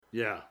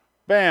Yeah.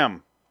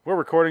 Bam! We're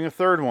recording a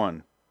third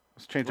one.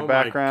 Let's change the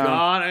background. Oh my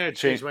God, I had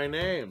to change my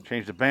name.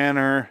 Change the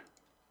banner.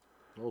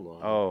 Hold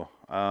on. Oh,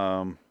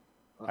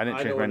 I didn't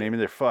change my name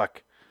either.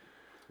 Fuck.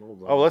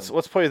 Hold on. Oh,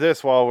 let's play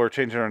this while we're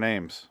changing our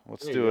names.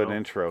 Let's There do you an go.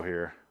 intro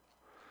here.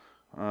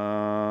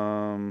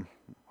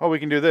 Oh, we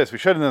can do this. We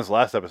should have done this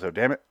last episode.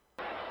 Damn it.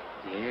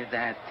 Do you hear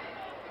that?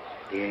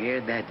 Do you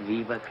hear that?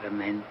 Viva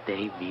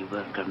Clemente,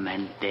 Viva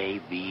Clemente,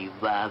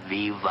 Viva,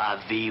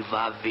 Viva,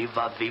 Viva,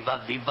 Viva,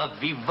 Viva, Viva,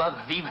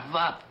 Viva,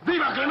 Viva.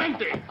 Viva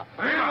Clemente!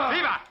 Viva,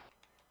 Viva!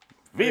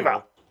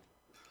 Viva!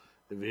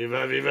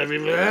 Viva, viva,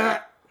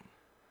 viva.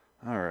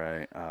 All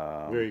right.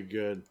 Very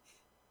good.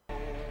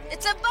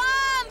 It's a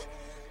bomb!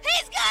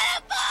 He's got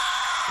a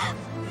bomb!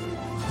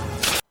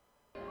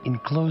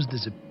 Enclosed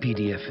is a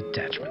PDF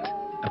attachment,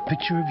 a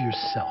picture of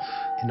yourself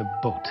in a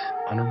boat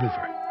on a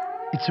river.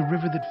 It's a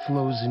river that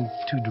flows in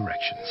two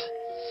directions.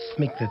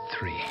 Make that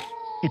three.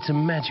 It's a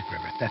magic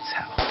river, that's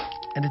how.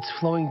 And it's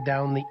flowing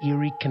down the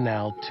Erie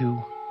Canal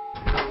to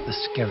the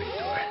Scary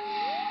Door.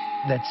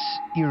 That's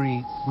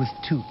Erie with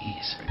two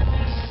E's.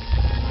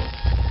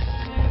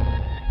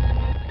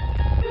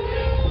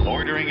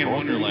 Bordering in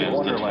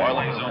Wonderland, the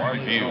Twilight Zone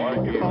review.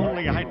 If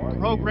only I'd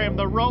programmed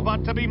the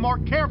robot to be more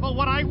careful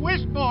what I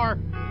wish for.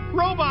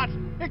 Robot,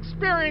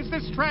 experience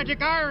this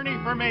tragic irony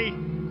for me.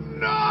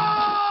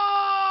 No!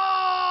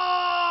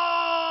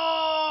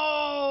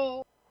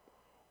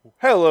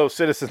 Hello,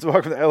 citizens.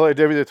 Welcome to LAW,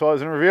 the Twilight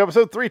Zone Review,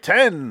 episode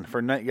 310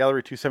 for Night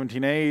Gallery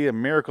 217A, A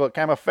Miracle at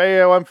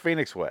Camafeo. I'm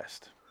Phoenix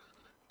West.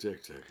 Tick.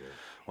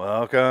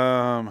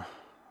 Welcome.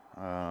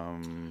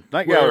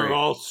 Night We're Gallery.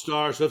 all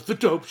stars of the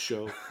Dope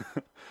Show.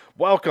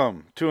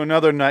 Welcome to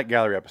another Night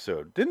Gallery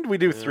episode. Didn't we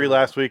do 3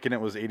 last week and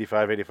it was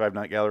 85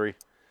 Night Gallery?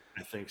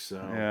 I think so.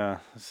 Yeah,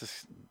 this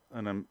is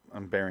an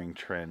unbearing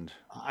trend.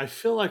 I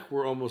feel like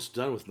we're almost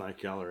done with Night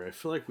Gallery. I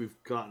feel like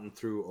we've gotten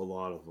through a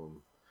lot of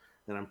them.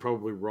 And I'm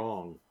probably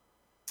wrong.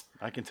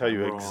 I can tell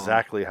you Wrong.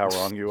 exactly how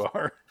wrong you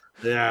are.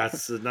 Yeah,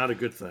 it's not a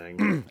good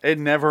thing. It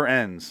never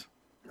ends.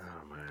 Oh,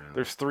 man.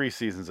 There's 3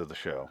 seasons of the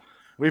show.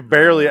 We've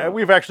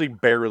actually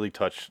barely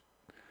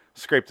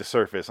scraped the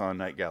surface on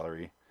Night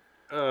Gallery.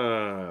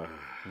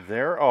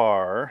 There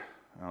are,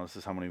 now this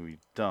is how many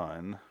we've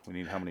done. We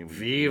need how many we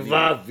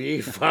Viva,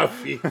 viva,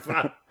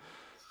 viva.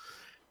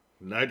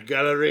 Night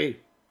Gallery.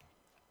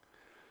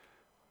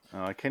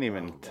 Oh, I can't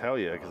even tell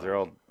you because they're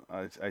all,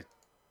 I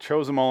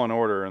chose them all in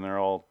order and they're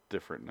all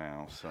different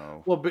now.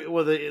 So Well,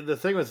 the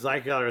thing with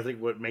Night Gallery, I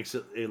think what makes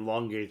it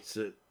elongates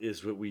it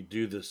is what we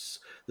do the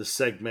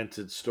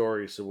segmented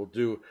story. So we'll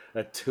do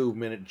a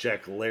 2-minute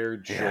Jack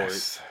Laird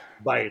short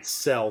by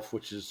itself,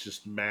 which is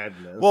just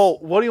madness. Well,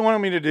 what do you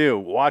want me to do?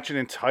 Watch an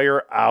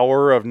entire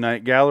hour of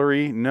Night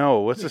Gallery?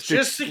 No, let's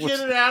just to get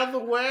it out of the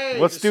way.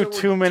 Let's just do so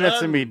 2 we're minutes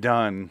done. and be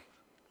done.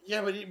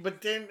 Yeah,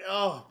 but then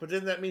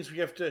that means we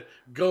have to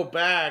go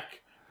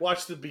back,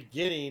 watch the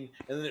beginning,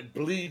 and then it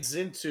bleeds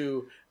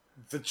into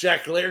the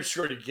Jack Laird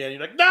short again.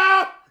 You're like,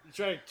 no! You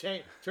try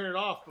to turn it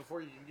off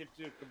before you can get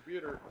to a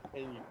computer,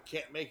 and you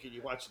can't make it.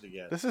 You watch it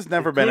again. This has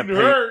never It been couldn't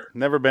hurt.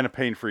 never been a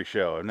pain-free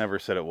show. I've never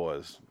said it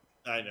was.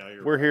 I know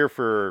you're. We're right. here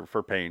for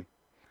pain.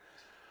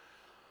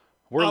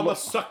 I'm a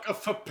sucker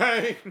for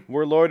pain.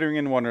 We're loitering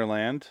in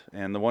Wonderland,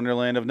 and the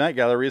Wonderland of Night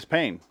Gallery is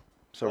pain.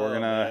 So we're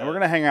man.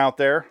 gonna hang out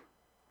there.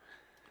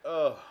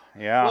 Oh.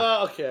 Yeah.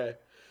 Well, okay.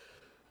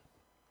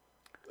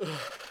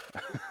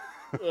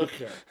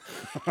 Okay.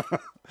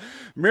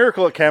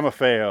 Miracle at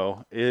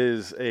Camafeo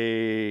is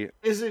a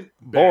Isn't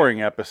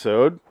boring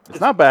episode. It's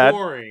not bad.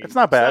 Boring. It's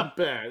not bad. It's not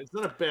bad. It's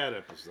not a bad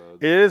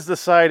episode. It is the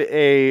side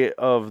A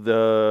of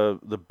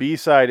the B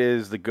side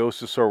is the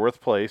Ghost of Sorworth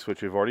Place,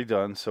 which we've already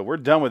done. So we're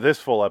done with this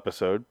full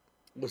episode.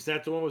 Was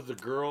that the one with the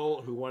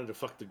girl who wanted to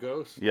fuck the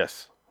ghost?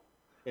 Yes.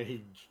 And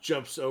he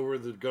jumps over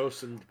the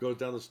ghost and goes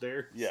down the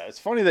stairs? Yeah, it's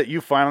funny that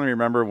you finally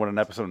remember what an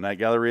episode of Night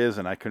Gallery is,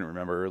 and I couldn't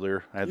remember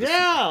earlier. I had this-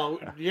 Yeah!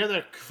 You have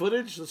that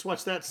footage? Let's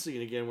watch that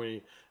scene again when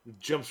he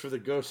jumps for the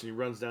ghost and he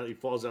runs down, he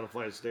falls down a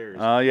flight of stairs.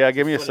 Yeah,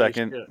 give me a It's funny as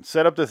second. shit.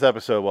 Set up this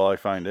episode while I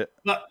find it.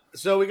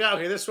 So we got,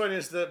 this one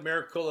is the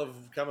Miracle of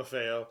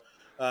Camafeo.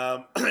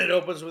 It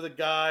opens with a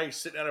guy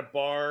sitting at a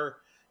bar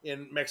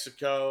in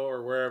Mexico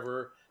or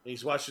wherever, and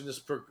he's watching this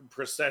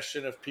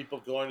procession of people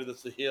going to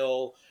the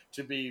hill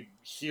to be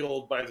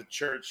healed by the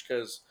church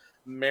because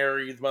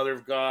Mary, the Mother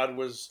of God,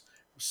 was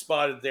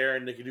spotted there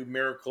and they could do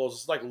miracles.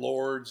 It's like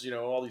Lourdes,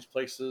 all these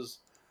places.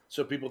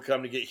 So people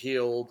come to get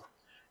healed.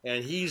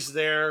 And he's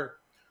there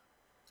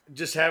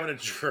just having a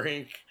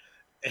drink.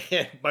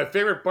 And my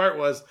favorite part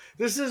was,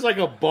 this is like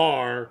a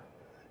bar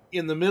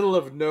in the middle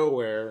of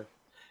nowhere.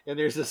 And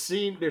there's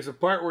a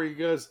part where he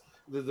goes,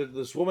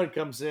 this woman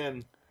comes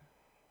in.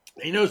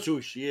 He knows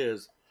who she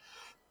is.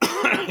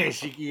 And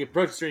he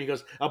approaches her and he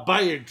goes, I'll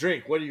buy you a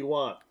drink. What do you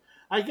want?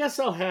 I guess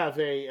I'll have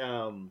a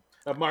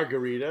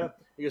margarita.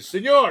 He goes,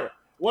 Senor,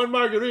 one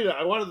margarita.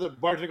 I wanted the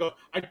bartender to go,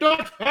 I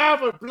don't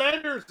have a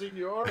blender,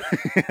 senor.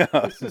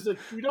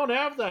 We don't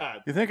have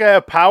that. You think I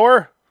have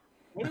power?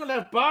 We don't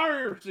have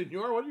power,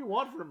 senor. What do you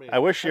want from me? I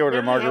wish she ordered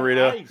a barely have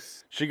margarita.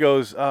 ice. She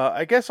goes,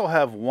 I guess I'll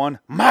have one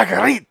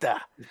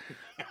margarita.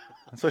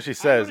 That's what she I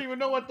says. don't even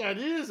know what that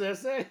is,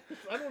 S.A.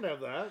 I don't have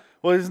that.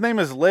 Well, his name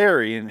is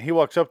Larry, and he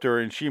walks up to her,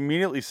 and she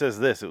immediately says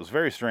this. It was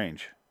very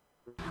strange.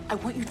 I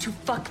want you to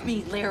fuck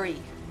me, Larry.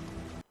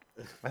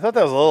 I thought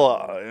that was a little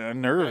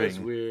unnerving. That's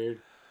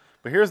weird.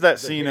 But here's that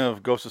scene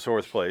of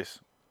Ghostosaurus Place.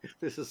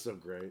 This is so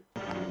great.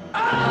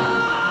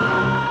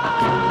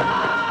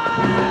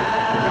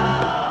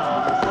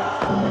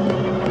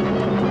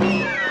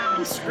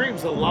 He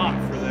screams a lot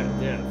for that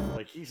death.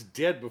 Like, he's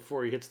dead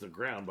before he hits the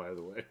ground, by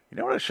the way. You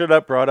know what I should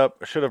have brought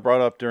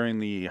up during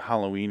the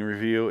Halloween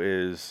review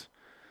is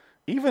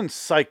even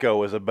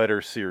Psycho is a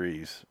better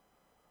series.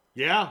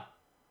 Yeah.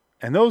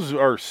 And those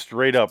are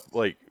straight up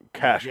like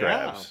cash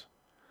grabs.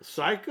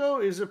 Psycho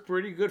is a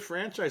pretty good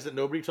franchise that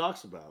nobody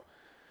talks about.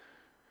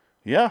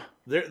 Yeah.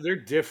 They're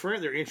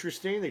different. They're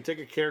interesting. They take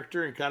a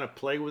character and kind of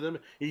play with them.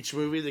 Each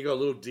movie, they go a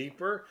little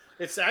deeper.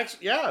 It's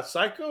actually,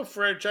 Psycho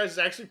franchise is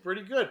actually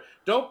pretty good.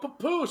 Don't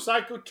poo-poo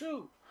Psycho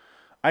 2.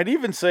 I'd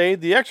even say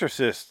The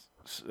Exorcist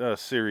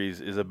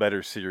series is a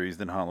better series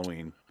than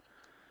Halloween.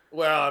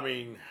 Well, I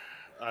mean,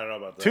 I don't know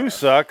about that. 2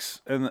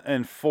 sucks,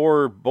 and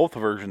 4, both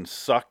versions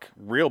suck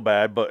real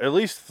bad, but at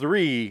least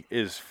 3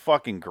 is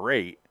fucking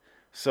great.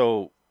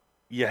 So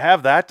you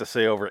have that to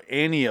say over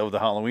any of the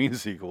Halloween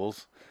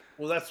sequels.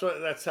 Well,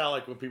 that's how,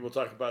 like, when people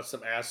talk about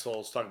some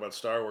assholes talk about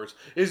Star Wars,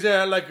 is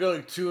there like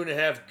only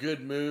 2.5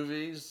 good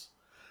movies?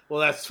 Well,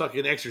 that's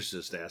fucking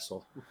Exorcist,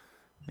 asshole.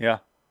 Yeah.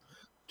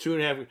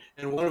 2.5,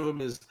 and one of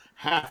them is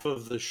half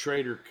of the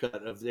Schrader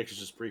cut of the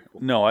Exorcist prequel.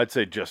 No, I'd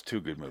say just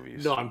 2 good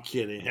movies. No, I'm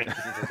kidding. That's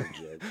a fucking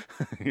joke.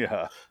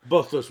 Yeah.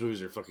 Both those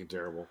movies are fucking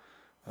terrible.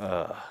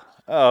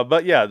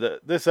 But yeah,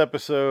 this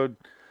episode,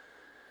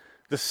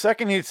 the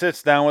second he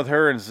sits down with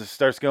her and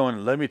starts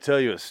going, "Let me tell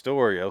you a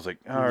story," I was like,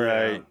 all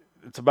right,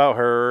 it's about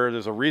her.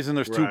 There's a reason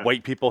there's 2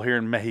 white people here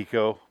in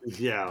Mexico.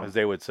 Yeah. As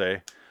they would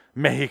say.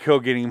 Mexico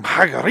getting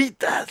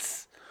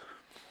margaritas.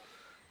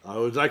 I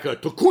would like a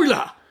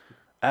tequila.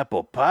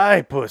 Apple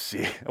pie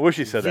pussy. I wish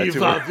she said that too.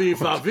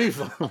 Viva,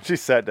 viva. She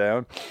sat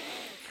down.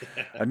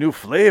 A new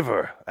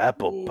flavor.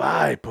 Apple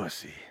pie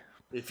pussy.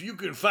 If you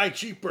can find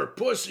cheaper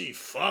pussy,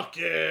 fuck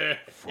it.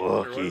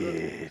 Fuck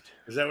it.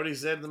 Is that what he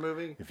said in the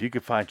movie? If you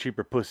could find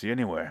cheaper pussy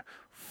anywhere,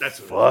 that's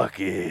fuck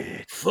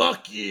it.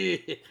 Fuck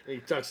it. And he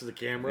talks to the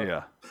camera.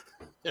 Yeah.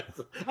 I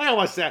gotta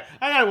watch that.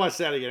 I gotta watch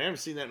that again. I haven't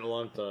seen that in a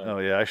long time. Oh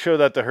yeah, I showed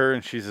that to her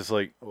and she's just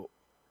like,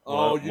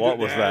 what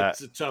was that?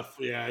 It's a tough.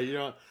 Yeah, you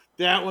know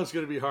that one's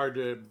gonna be hard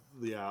to.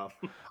 Yeah.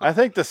 I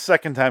think the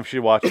second time she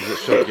watches it,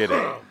 she'll get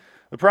it.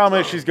 The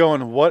problem is she's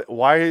going, what?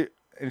 Why?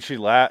 And she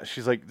laughs.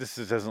 She's like, this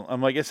doesn't.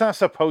 I'm like, it's not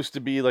supposed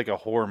to be like a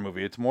horror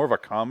movie. It's more of a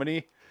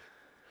comedy.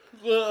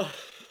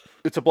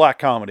 It's a black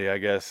comedy, I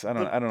guess. I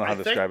don't know how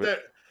to describe it.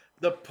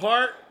 The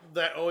part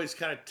that always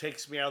kind of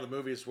takes me out of the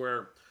movie is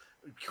where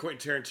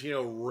Quentin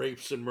Tarantino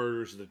rapes and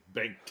murders the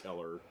bank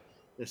teller.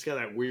 It's got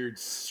that weird,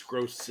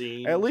 gross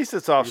scene. At least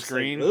it's off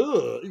screen.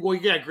 Like, well,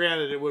 yeah,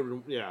 granted, it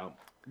would,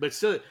 but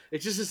still,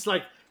 it's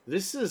like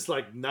this is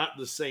like not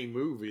the same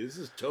movie. This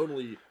is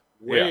totally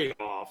way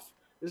off.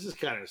 This is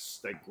kind of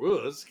like,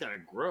 this is kind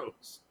of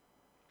gross.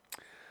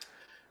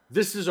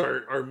 This is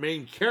our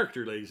main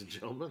character, ladies and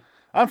gentlemen.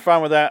 I'm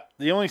fine with that.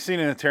 The only scene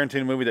in a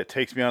Tarantino movie that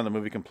takes me out of the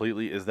movie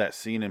completely is that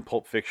scene in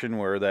Pulp Fiction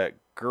where that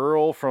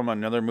girl from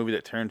another movie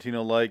that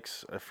Tarantino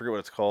likes, I forget what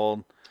it's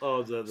called.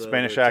 Oh, the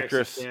Spanish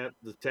actress.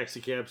 The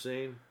taxi cab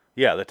scene?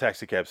 Yeah, the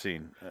taxi cab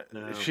scene.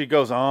 No. She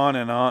goes on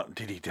and on.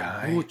 Did he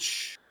die?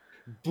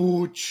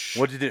 Butch.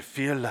 What did it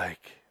feel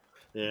like?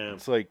 Yeah.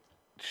 It's like,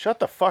 shut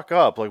the fuck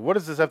up. Like, what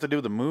does this have to do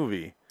with the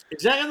movie?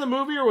 Is that in the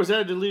movie or was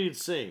that a deleted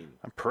scene?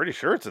 I'm pretty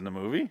sure it's in the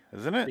movie,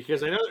 isn't it?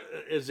 Because I know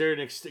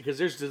because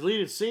there's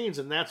deleted scenes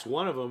and that's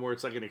one of them where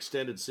it's like an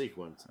extended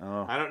sequence.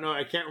 Oh. I don't know.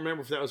 I can't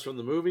remember if that was from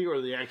the movie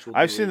or the actual.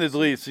 I've seen the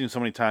deleted scene so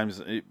many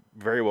times. It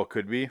very well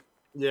could be.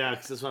 Yeah,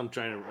 because that's what I'm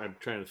trying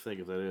to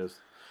think if that is.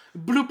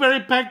 Blueberry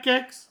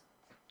pancakes.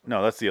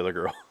 No, that's the other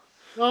girl.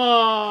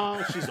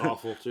 Oh, she's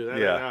awful too.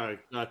 Yeah.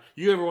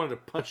 You ever wanted to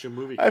punch a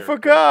movie? I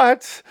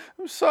forgot.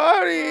 I'm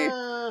sorry.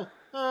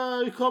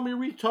 You call me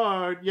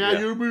retard. Yeah,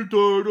 you're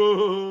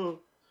retard.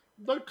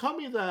 Don't call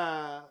me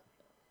that.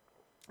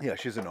 Yeah,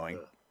 she's annoying.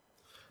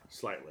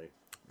 Slightly.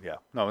 Yeah.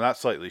 No, not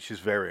slightly. She's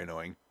very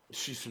annoying.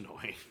 She's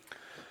annoying.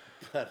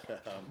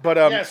 But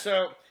yeah,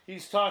 so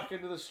he's talking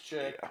to this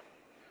chick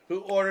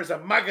who orders a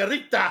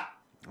margarita.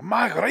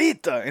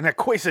 Margarita and a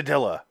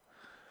quesadilla.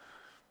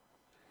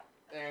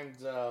 And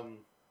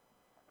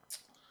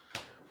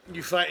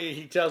you find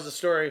he tells the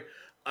story.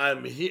 I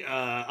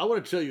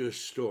want to tell you a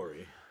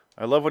story.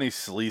 I love when he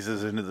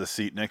sleazes into the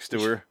seat next to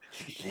her.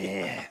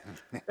 Yeah.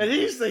 And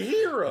he's the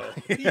hero.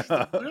 He's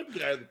the good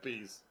guy of the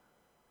piece.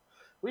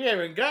 We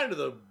haven't gotten to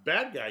the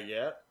bad guy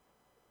yet.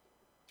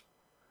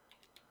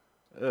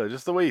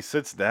 Just the way he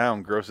sits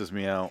down grosses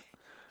me out.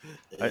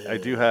 I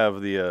do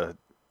have the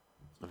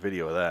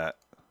video of that.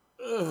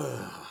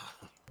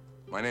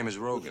 My name is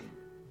Rogan.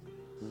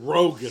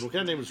 Rogan? What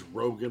kind of name is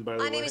Rogan, by the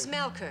way? My name is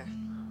Melker.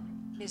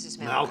 Mrs.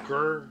 Melker.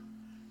 Melker?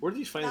 Where did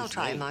you find I'll this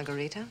try name?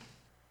 margarita.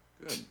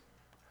 Good.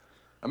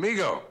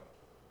 Amigo,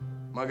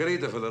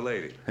 margarita for the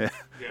lady.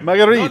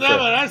 Margarita.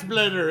 No, that's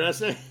blender.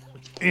 That's it.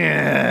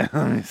 Yeah,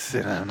 let me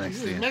sit down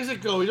next to you.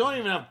 Mexico, we don't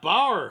even have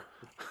power.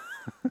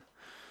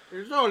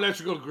 There's no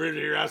electrical grid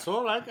here,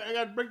 asshole. I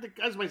got to break the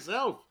guys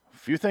myself.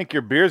 If you think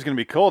your beer's going to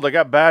be cold, I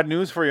got bad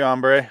news for you,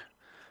 hombre.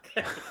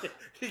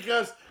 He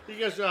goes,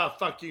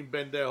 fucking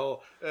pendejo.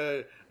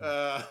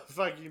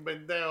 Fucking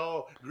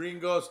pendejo.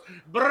 Gringos.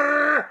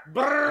 Brrr,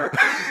 brrr.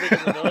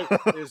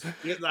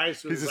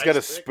 He's just got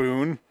a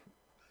spoon.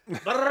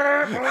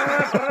 Brrr,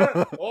 brrr,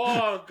 brrr.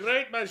 Oh,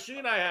 great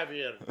machine I have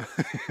here.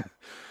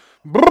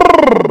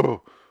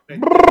 Brrr,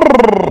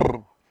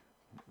 brrr.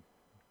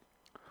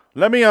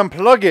 Let me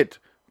unplug it.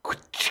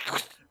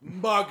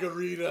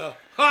 Margarita.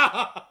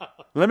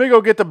 Let me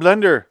go get the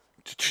blender.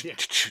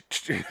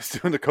 He's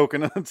doing the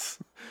coconuts.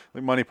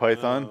 Like Monty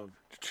Python.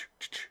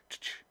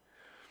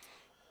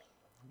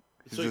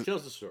 So he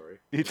tells the story.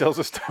 He tells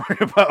a story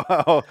about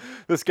how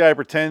this guy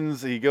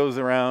pretends, he goes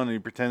around and he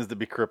pretends to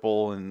be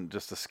crippled and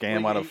just a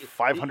scam out of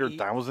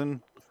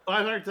 $500,000.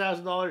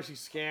 $500,000 he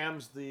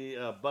scams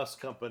the bus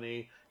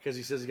company because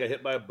he says he got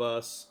hit by a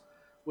bus,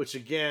 which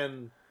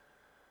again,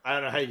 I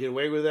don't know how you get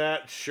away with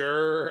that.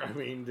 Sure. I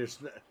mean,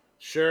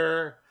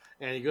 sure.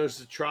 And he goes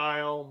to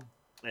trial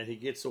and he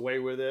gets away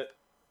with it.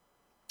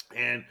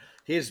 And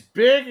this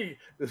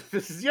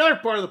is the other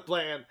part of the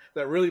plan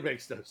that really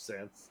makes no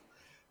sense.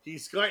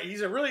 This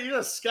guy's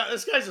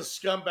a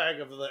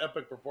scumbag of the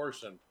epic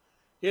proportion.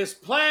 His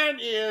plan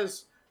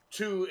is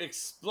to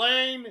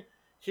explain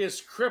his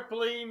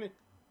crippling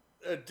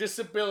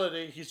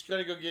disability. He's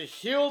going to go get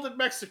healed in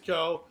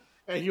Mexico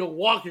and he'll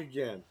walk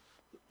again.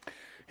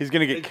 He's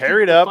going to get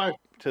carried up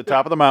to the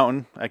top of the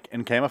mountain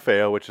in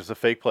Camafeo, which is a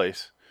fake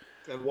place.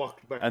 And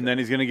walk back. And then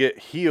he's going to get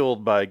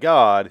healed by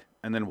God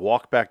and then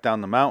walk back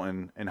down the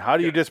mountain. And how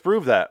do you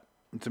disprove that?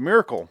 It's a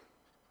miracle.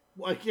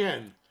 Well,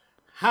 again,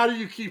 how do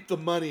you keep the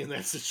money in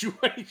that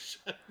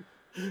situation?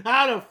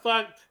 How the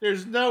fuck?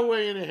 There's no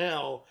way in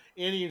hell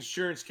any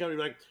insurance company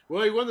like,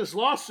 well, he won this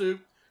lawsuit.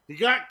 He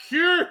got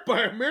cured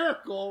by a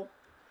miracle.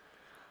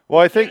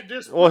 Well, I think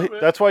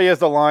that's why he has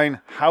the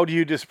line, how do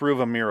you disprove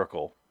a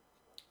miracle?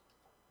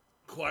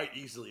 Quite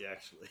easily,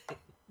 actually.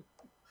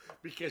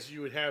 Because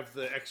you would have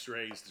the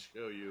x-rays to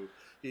show you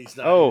he's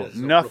not. Oh,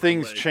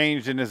 nothing's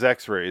changed in his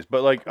x-rays.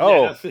 But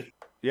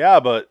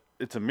but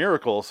it's a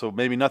miracle, so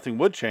maybe nothing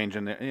would change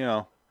in it,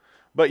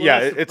 But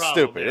it's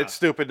stupid. Yeah. It's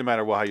stupid no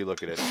matter how you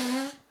look at it.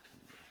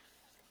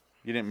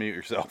 You didn't mute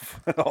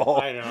yourself at all.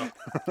 I know.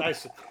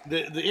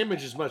 The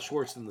image is much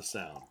worse than the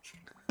sound.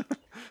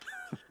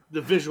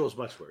 The visual is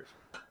much worse.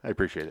 I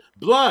appreciate it.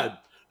 Blood.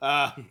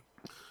 No.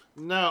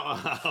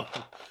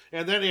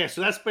 And then,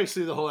 so that's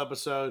basically the whole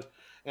episode.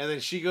 And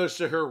then she goes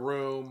to her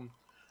room,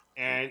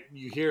 and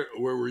you hear,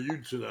 where were you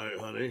tonight,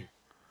 honey?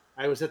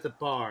 I was at the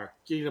bar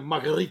getting a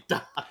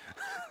margarita.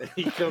 And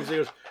he comes and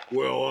goes,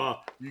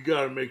 well, you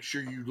got to make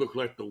sure you look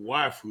like the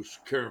wife who's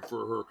caring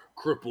for her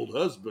crippled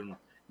husband,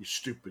 you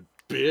stupid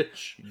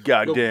bitch.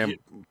 Goddamn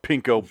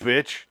pinko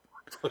bitch.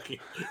 Fucking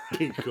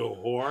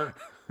pinko whore.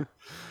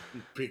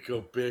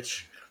 Pinko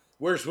bitch.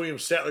 Where's William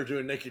Sattler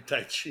doing naked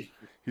Tai Chi?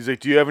 He's like,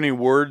 do you have any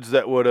words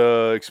that would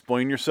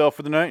explain yourself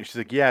for the night? She's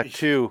like, yeah,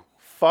 2.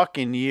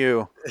 Fucking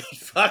you.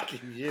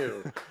 Fucking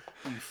you.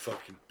 You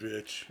fucking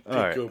bitch.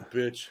 Pinko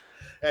bitch.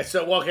 And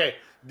so, okay,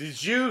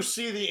 did you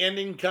see the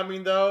ending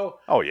coming, though?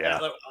 Oh, yeah.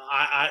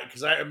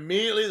 Because I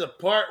immediately, the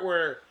part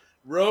where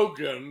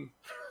Rogan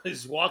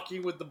is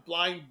walking with the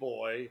blind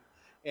boy,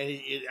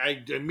 and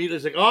I immediately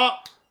was like, oh,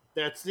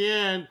 that's the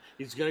end.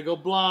 He's going to go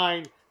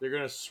blind. They're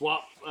going to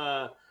swap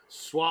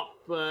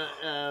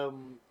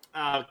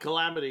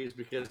calamities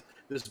because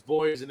this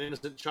boy is an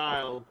innocent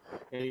child,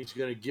 and he's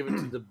going to give it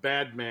to the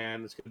bad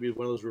man. It's going to be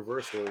one of those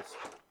reversals.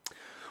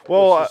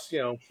 Well,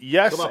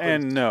 yes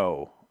and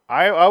no.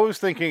 I was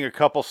thinking a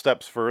couple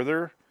steps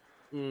further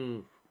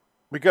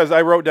because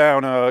I wrote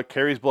down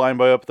Carrie's blind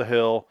boy up the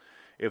hill.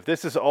 If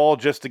this is all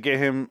just to get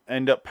him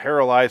end up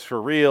paralyzed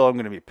for real, I'm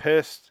going to be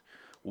pissed.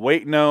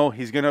 Wait, no,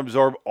 he's going to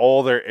absorb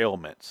all their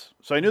ailments.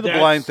 So I knew the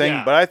blind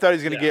thing, but I thought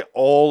he's going to get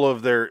all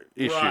of their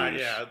issues. Right,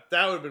 yeah,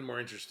 that would have been more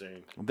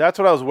interesting. That's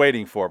what I was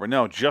waiting for, but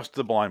no, just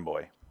the blind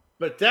boy.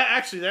 But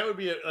that would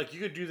be you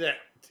could do that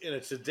in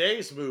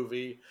today's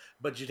movie,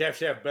 but you'd have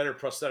to have better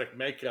prosthetic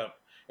makeup.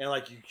 And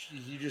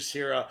you just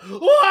hear a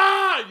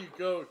 "Wah!" and you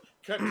go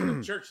cut to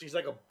the church. And he's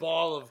like a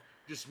ball of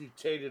just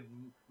mutated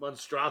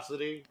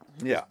monstrosity.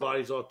 Yeah, his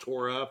body's all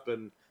tore up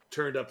and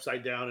turned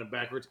upside down and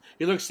backwards.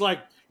 He looks like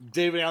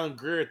David Alan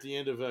Grier at the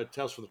end of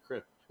Tales from the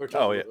Crypt.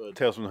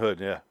 Tales from the Hood.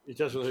 Yeah,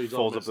 Tales from the Hood. He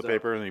folds up the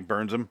paper and he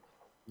burns him.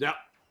 Yeah,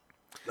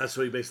 that's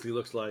what he basically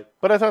looks like.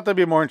 But I thought that'd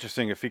be more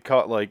interesting if he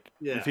caught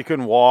if he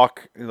couldn't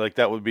walk,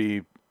 that would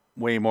be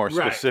way more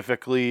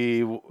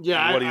specifically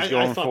what he's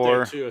going for.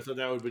 That too. I thought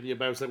that would be.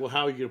 But I was like, well,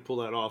 how are you going to pull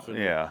that off? In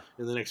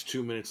the next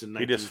 2 minutes and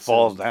he just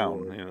falls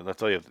down.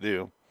 That's all you have to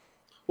do.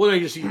 Well,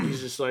 he's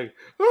just like,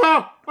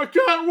 I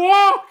can't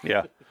walk.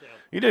 Yeah,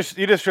 you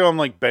just show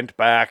him bent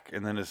back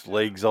and then his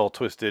legs all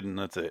twisted and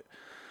that's it.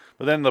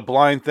 But then the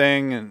blind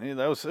thing and it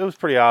was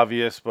pretty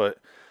obvious. But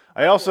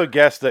I also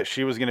guessed that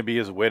she was going to be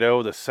his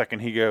widow the second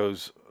he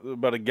goes,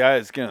 but a guy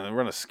is going to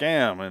run a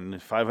scam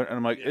and 500. And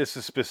I'm like, this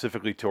is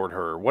specifically toward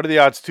her. What are the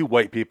odds 2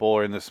 white people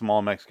are in this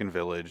small Mexican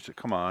village?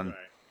 Come on. Right.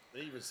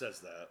 It even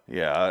says that.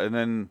 Yeah, and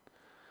then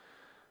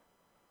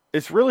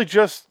it's really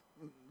just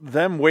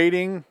them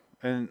waiting,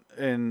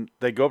 and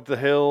they go up the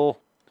hill.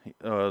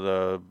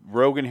 The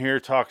Rogan here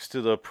talks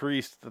to the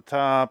priest at the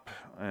top,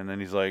 and then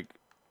he's like,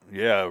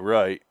 "Yeah,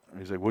 right."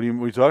 He's like, "What are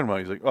you talking about?"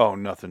 He's like, "Oh,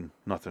 nothing.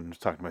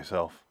 Just talking to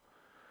myself."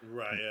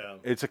 Right. Yeah.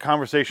 It's a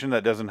conversation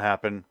that doesn't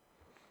happen.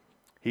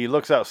 He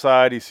looks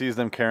outside. He sees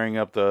them carrying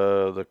up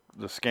the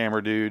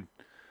scammer dude.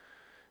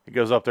 He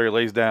goes up there, he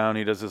lays down,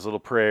 he does his little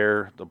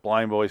prayer. The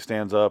blind boy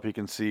stands up. He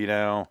can see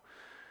now.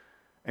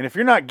 And if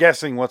you're not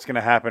guessing what's going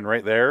to happen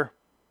right there,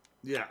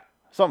 yeah,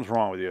 something's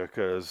wrong with you,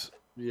 because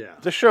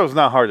this show is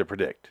not hard to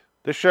predict.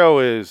 This show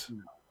is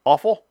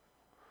awful.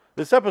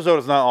 This episode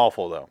is not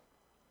awful, though.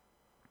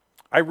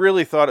 I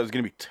really thought it was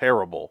going to be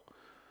terrible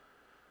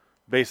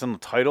based on the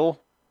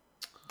title.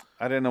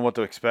 I didn't know what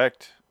to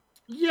expect.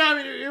 Yeah,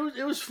 I mean,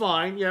 it was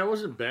fine. Yeah, it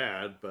wasn't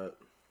bad, but...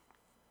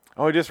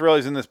 Oh, I just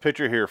realized in this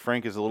picture here,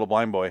 Frank is a little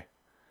blind boy.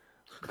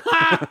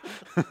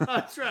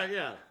 That's right,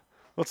 yeah.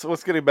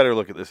 Let's get a better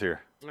look at this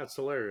here. That's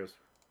hilarious.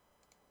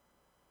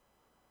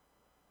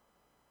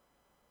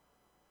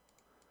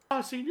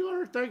 Oh,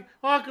 senor,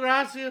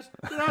 gracias.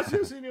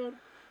 Gracias, senor.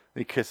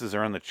 He kisses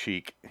her on the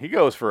cheek. He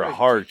goes for a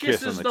hard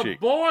kiss on the cheek. Kisses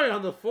the boy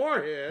on the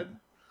forehead.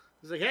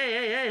 He's like,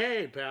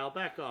 hey, pal,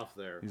 back off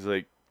there. He's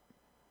like,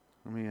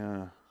 let me,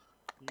 You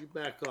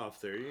back off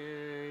there.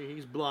 Yeah,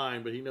 he's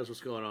blind, but he knows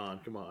what's going on.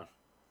 Come on.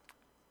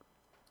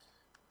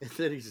 And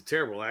then he's a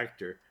terrible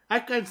actor. I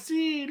can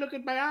see. Look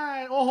at my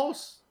eye.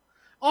 Ojos.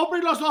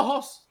 Open los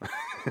ojos.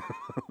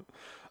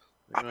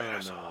 Open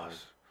los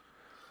ojos.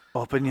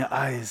 Open your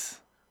eyes.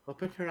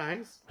 Open your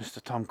eyes.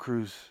 Mr. Tom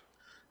Cruise.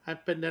 I'm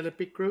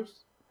Penelope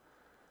Cruz.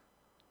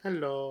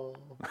 Hello.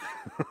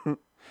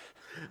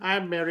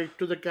 I'm married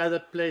to the guy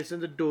that plays in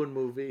the Dune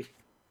movie.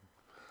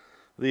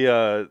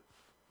 I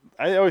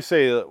always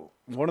say that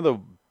one of the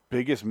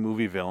biggest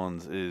movie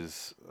villains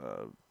is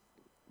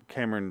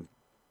Cameron.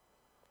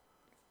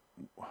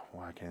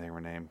 Well, I can't think of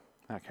her name.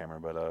 Not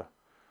Cameron, but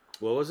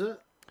what was it?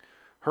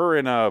 Her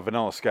in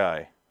Vanilla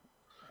Sky.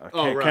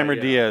 Right, Cameron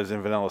Diaz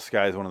in Vanilla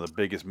Sky is one of the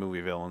biggest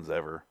movie villains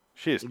ever.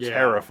 She is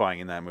terrifying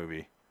in that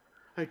movie.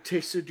 I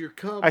tasted your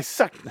cum. I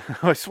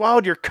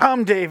swallowed your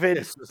cum, David.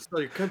 Yes, I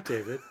swallowed your cum,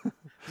 David.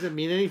 Does it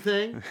mean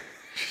anything?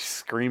 She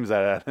screams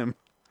that at him.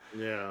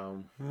 Yeah.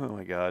 Oh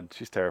my God,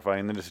 she's terrifying.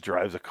 And then just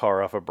drives a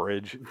car off a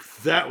bridge.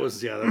 That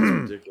was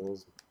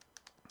ridiculous.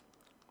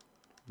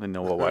 Then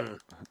Noah,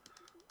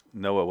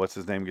 what's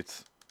his name?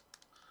 Gets.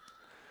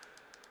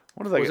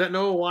 What is that? Was that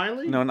Noah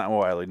Wiley? No, not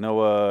Wiley.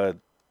 Noah,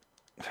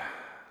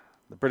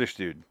 the British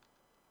dude.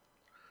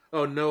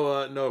 Oh,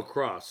 Noah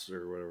Cross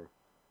or whatever.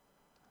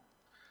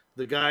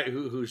 The guy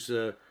who's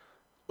I'm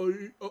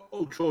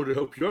trying to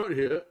help you out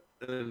here,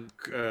 and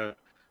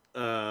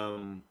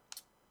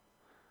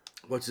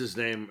what's his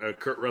name?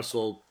 Kurt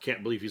Russell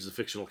can't believe he's a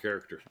fictional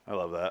character. I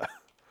love that.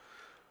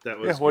 That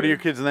was What are your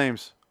kids'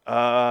 names?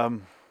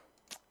 Tom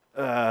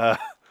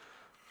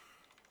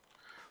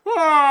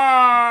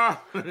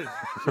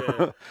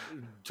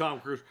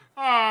Cruise.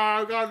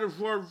 I got the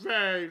four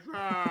face.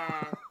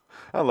 I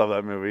love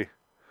that movie.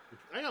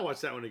 I gotta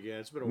watch that one again.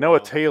 It's been a Noah while.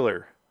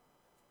 Taylor.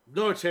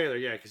 Noah Taylor,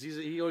 yeah, because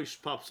he always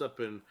pops up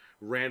in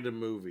random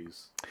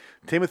movies.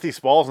 Timothy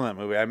Spall's in that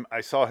movie.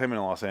 I saw him in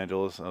Los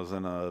Angeles. I was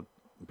in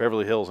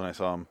Beverly Hills and I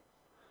saw him.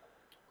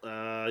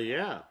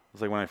 Yeah. It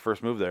was like when I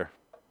first moved there.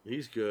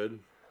 He's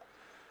good.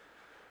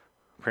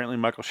 Apparently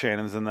Michael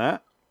Shannon's in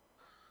that.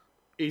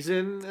 He's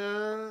in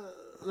that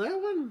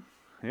one.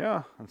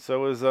 Yeah, and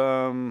so is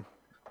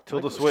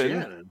Tilda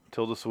Swinton. Shannon.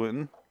 Tilda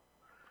Swinton.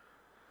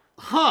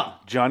 Huh.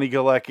 Johnny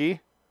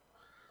Galecki.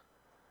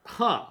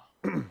 Huh.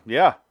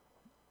 Yeah.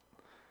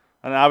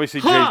 And obviously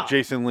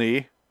Jason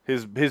Lee.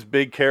 His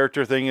big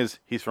character thing is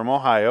he's from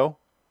Ohio.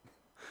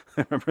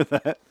 Remember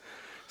that?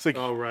 It's like,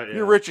 oh, right, yeah.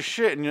 You're rich as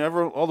shit and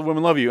all the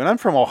women love you. And I'm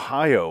from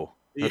Ohio.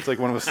 That's like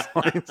one of his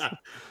lines.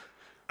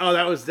 Oh,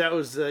 that was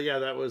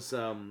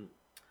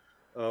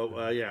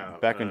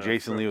Back when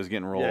Jason Lee was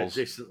getting roles.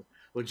 Yeah,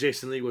 when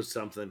Jason Lee was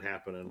something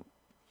happening.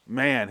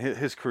 Man,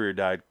 his career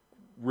died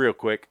real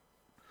quick.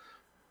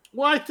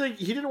 Well, I think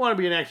he didn't want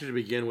to be an actor to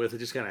begin with. It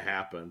just kind of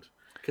happened.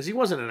 Because he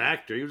wasn't an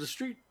actor. He was a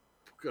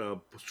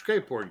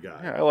skateboard guy.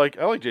 Yeah, I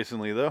like Jason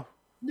Lee, though.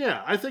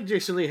 Yeah, I think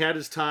Jason Lee had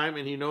his time,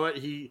 and you know what?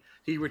 He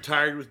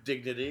retired with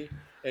dignity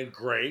and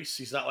grace.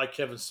 He's not like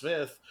Kevin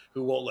Smith,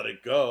 who won't let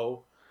it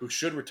go, who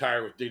should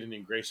retire with dignity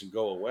and grace and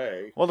go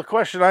away. Well, the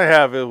question I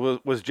have is,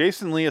 was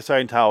Jason Lee a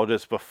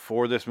Scientologist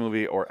before this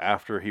movie or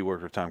after he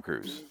worked with Tom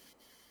Cruise?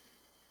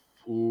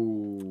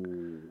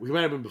 Ooh, he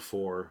might have been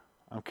before.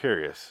 I'm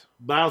curious.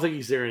 But I don't think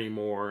he's there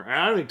anymore.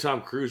 I don't think Tom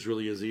Cruise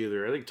really is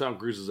either. I think Tom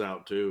Cruise is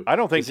out, too. I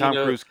don't think Tom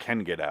Cruise can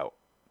get out.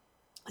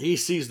 He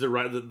sees the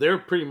right. They're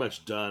pretty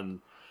much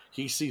done.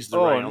 He sees the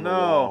right on the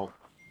wall.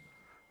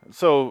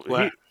 So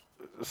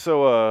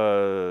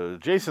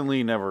Jason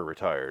Lee never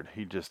retired.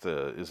 He just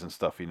is in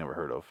stuff he never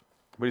heard of.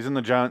 But he's in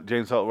the Jay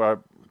and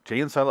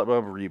Silent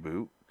Bob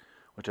reboot,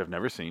 which I've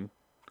never seen.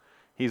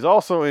 He's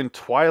also in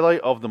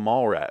Twilight of the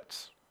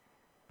Mallrats.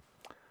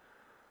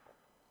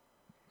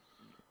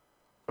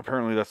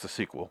 Apparently that's the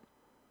sequel.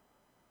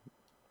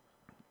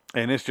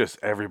 And it's just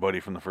everybody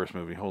from the first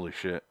movie. Holy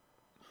shit.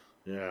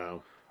 Yeah.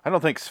 I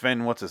don't think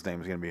Sven, what's his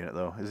name, is going to be in it,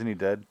 though. Isn't he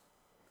dead?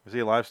 Is he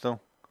alive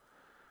still?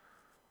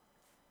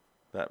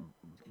 That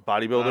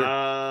bodybuilder?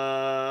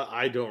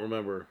 I don't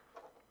remember.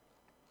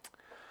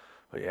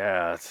 But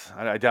yeah,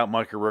 I doubt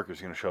Michael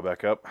Rooker's going to show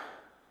back up.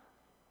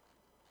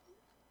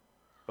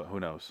 But who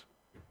knows?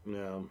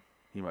 Yeah.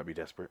 He might be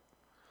desperate.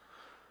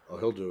 Oh,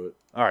 he'll do it.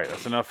 All right,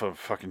 that's enough of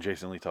fucking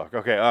Jason Lee talk.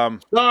 Okay,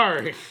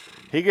 Sorry.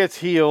 He gets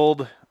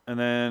healed, and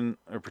then,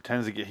 or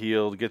pretends to get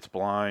healed, gets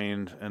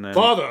blind, and then...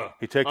 Father,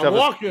 he takes I'm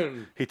off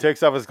walking. He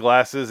takes off his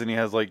glasses, and he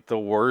has, like, the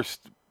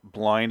worst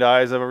blind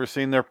eyes I've ever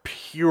seen. They're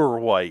pure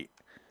white.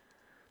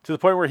 To the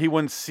point where he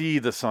wouldn't see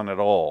the sun at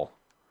all.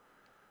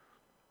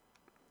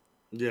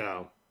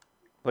 Yeah.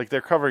 Like, they're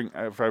covering,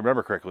 if I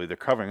remember correctly, they're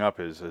covering up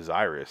his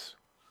iris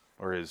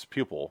or his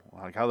pupil.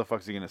 Like, how the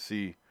fuck is he going to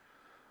see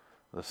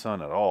the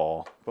sun at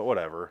all? But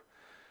whatever.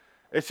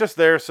 It's just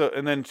there. So,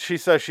 and then she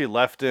says she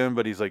left him,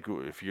 but he's like,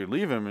 if you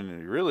leave him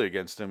and you're really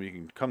against him, you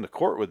can come to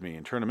court with me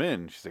and turn him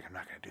in. She's like, I'm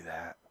not going to do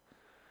that.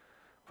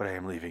 But I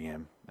am leaving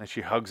him. And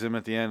she hugs him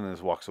at the end and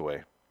just walks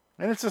away.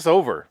 And it's just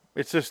over.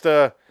 It's just,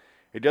 it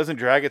doesn't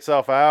drag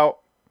itself out.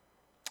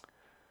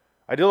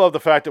 I do love the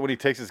fact that when he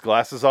takes his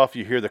glasses off,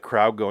 you hear the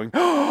crowd going,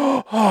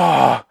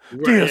 "Ah,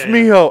 Dios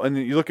mío!" And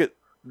you look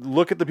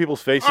at the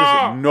people's faces.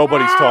 And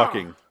nobody's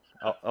talking.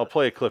 I'll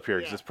play a clip here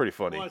because it's pretty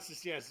funny. Well, it's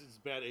just, yes, it's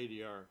bad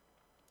ADR.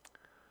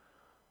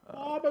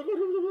 Oh my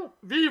God!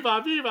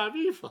 Viva, viva,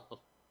 viva!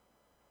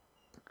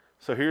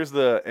 So here's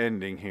the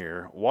ending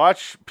here.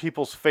 Watch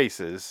people's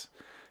faces.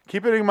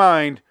 Keep it in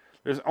mind.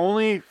 There's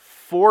only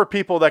 4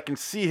 people that can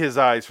see his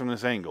eyes from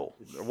this angle.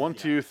 1,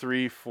 2,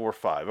 3, 4,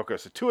 5. Okay,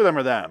 so 2 of them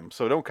are them.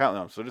 So don't count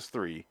them. So just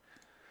 3.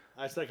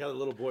 That's like how the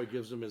little boy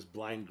gives him his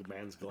blind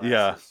man's glasses.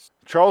 Yeah.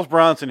 Charles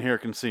Bronson here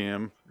can see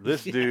him.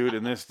 This dude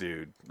and this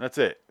dude. That's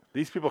it.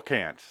 These people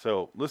can't.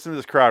 So listen to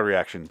this crowd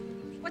reaction.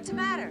 What's the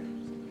matter?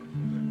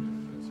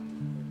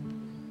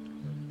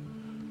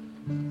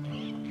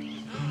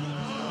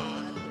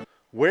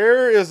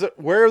 Where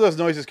are those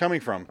noises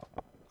coming from?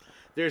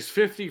 There's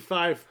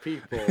 55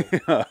 people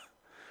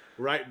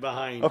right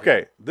behind.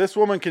 Okay, this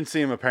woman can see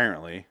him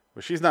apparently,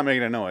 but she's not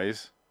making a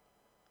noise.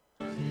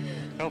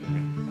 Help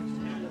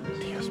me.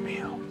 Dios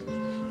mío.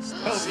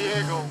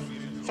 Diego.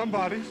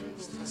 Somebody.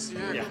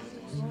 Yeah.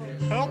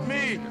 Help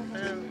me.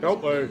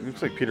 Help me.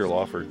 Looks like Peter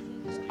Lawford.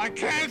 I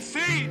can't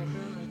see.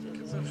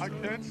 I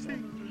can't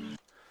see.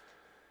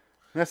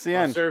 That's the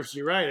end. Serves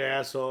you right,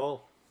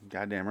 asshole.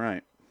 Goddamn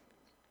right.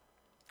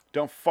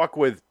 Don't fuck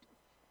with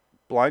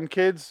blind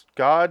kids,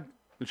 God,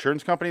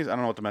 insurance companies. I don't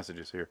know what the message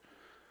is here.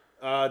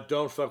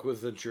 Don't fuck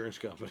with insurance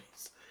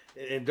companies.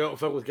 And don't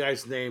fuck with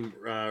guys named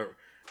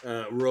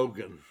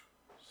Rogan.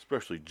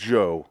 Especially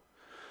Joe.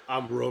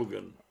 I'm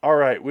Rogan. All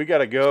right, we got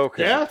to go.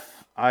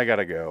 Death? I got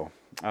to go.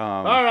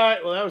 All right,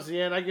 well, that was the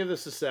end. I give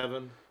this a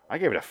 7. I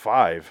gave it a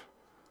 5.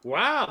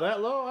 Wow, that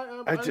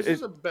low? This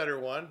is a better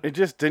one. It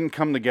just didn't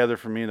come together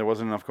for me. There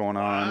wasn't enough going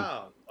on.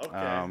 Wow,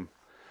 okay.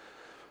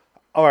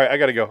 All right, I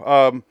got to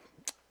go.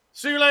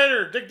 See you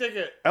later. Dick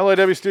it.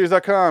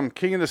 LAWstudios.com,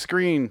 King of the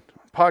Screen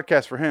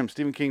podcast for him,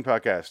 Stephen King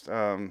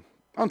podcast.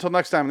 Until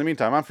next time, in the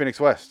meantime, I'm Phoenix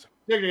West.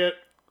 Dick it.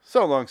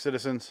 So long,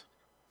 citizens.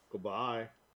 Goodbye.